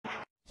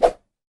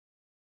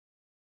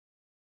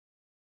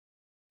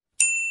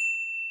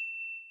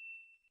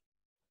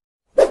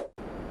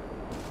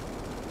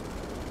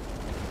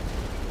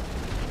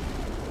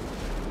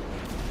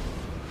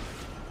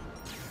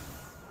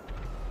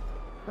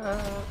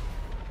Oh,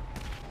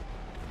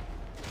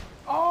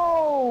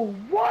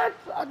 what?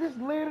 I just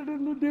landed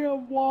in the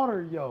damn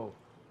water, yo.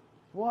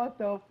 What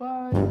the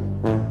fuck?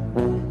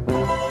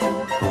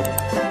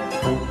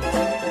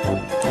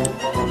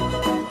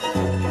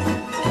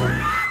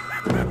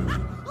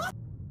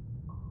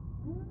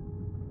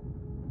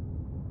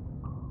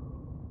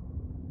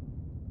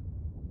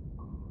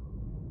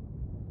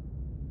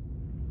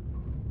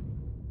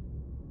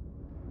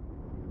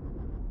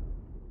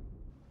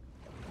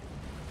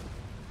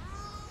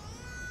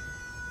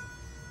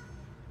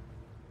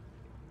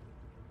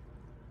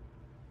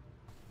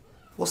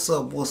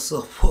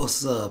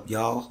 What's up,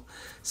 y'all?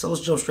 So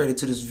let's jump straight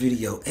into this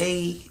video.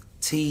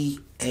 ATA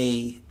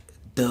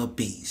the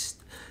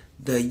Beast,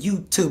 the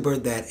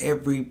YouTuber that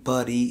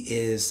everybody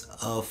is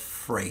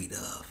afraid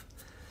of.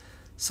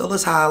 So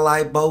let's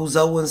highlight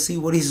Bozo and see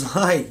what he's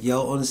like,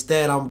 yo.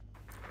 Instead, I'm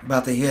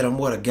about to hit him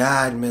with a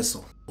guide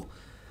missile.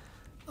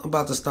 I'm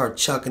about to start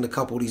chucking a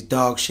couple of these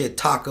dog shit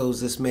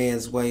tacos this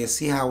man's way and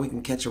see how we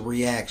can catch a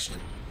reaction,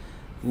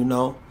 you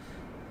know?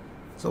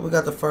 So we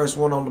got the first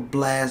one on the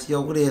blast.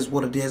 Yo, it is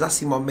what it is. I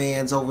see my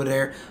man's over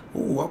there.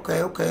 Ooh,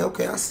 okay.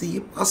 I see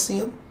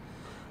him.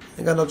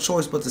 Ain't got no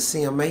choice but to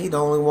see him, man. He the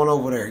only one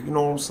over there. You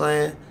know what I'm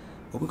saying?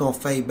 But we're going to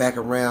fade back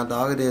around,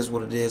 dog. It is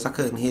what it is. I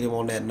couldn't hit him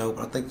on that note,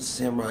 but I think this is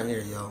him right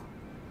here, yo.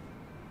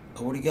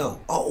 Oh, where'd he go?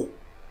 Oh,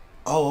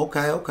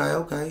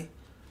 okay.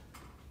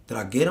 Did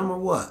I get him or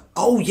what?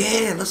 Oh,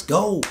 yeah, let's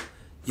go.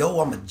 Yo,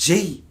 I'm a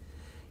G.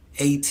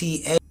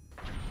 ATA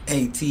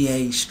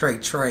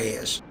straight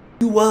trash.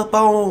 You up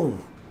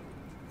on?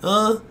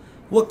 Huh?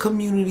 What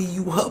community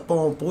you up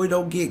on? Boy,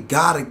 don't get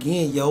got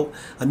again, yo.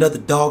 Another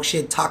dog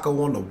shit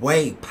taco on the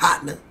way,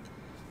 partner.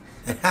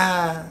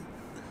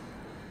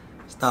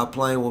 Stop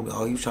playing with me.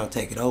 Oh, you trying to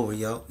take it over,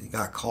 yo. You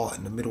got caught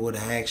in the middle of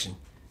the action.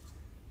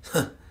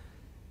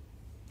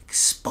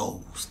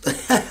 Exposed.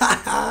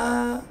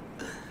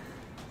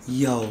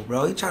 Yo,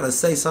 bro, he trying to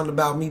say something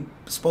about me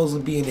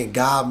supposedly being in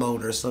God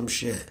mode or some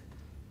shit.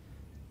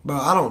 Bro,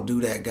 I don't do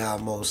that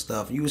God mode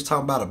stuff. You was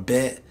talking about a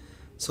bet.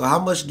 So how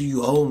much do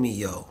you owe me,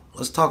 yo?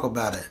 Let's talk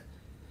about it.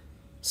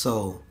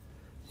 So,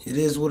 it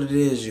is what it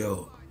is,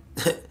 yo.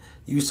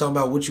 You was talking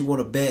about what you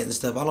want to bet and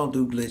stuff. I don't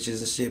do glitches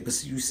and shit,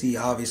 but you see,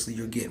 obviously,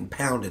 you're getting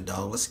pounded,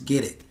 dog. Let's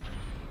get it.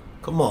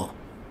 Come on.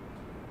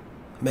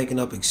 Making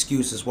up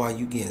excuses while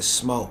you getting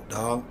smoked,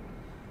 dog.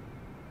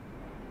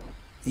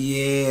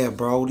 Yeah,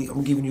 bro.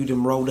 I'm giving you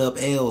them rolled up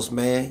L's,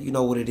 man. You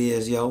know what it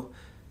is, yo.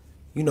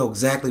 You know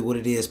exactly what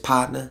it is,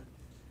 partner.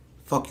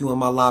 Fuck you in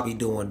my lobby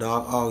doing,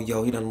 dog. Oh,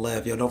 yo, he done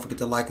left. Yo, don't forget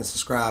to like and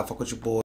subscribe. Fuck with your boy.